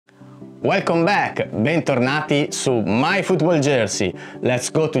Welcome back, bentornati su My Football Jersey. Let's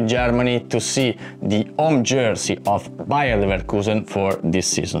go to Germany to see the home jersey of Bayer Leverkusen for this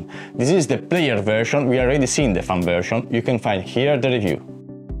season. This is the player version, we already seen the fan version, you can find here the review.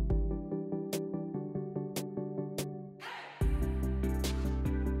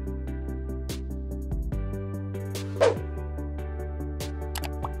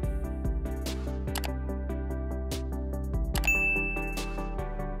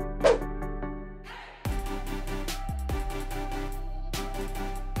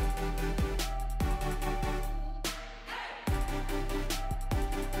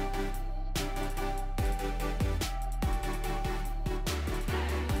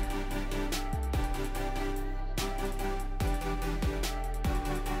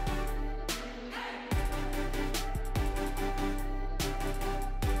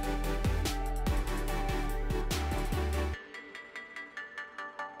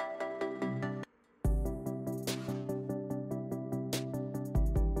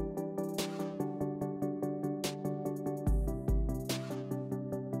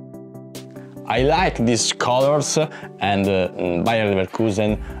 I like these colors, and Bayer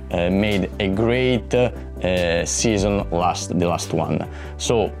Leverkusen made a great season the last one.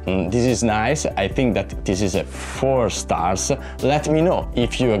 So this is nice. I think that this is a 4 stars. Let me know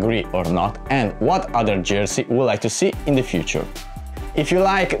if you agree or not, and what other jersey you would like to see in the future. If you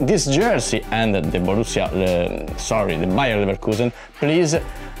like this jersey and the Bayer Leverkusen, please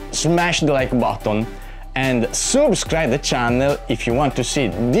smash the like button and subscribe the channel if you want to see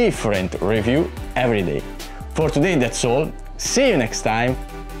different review every day. For today that's all, see you next time,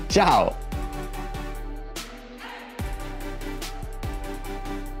 ciao!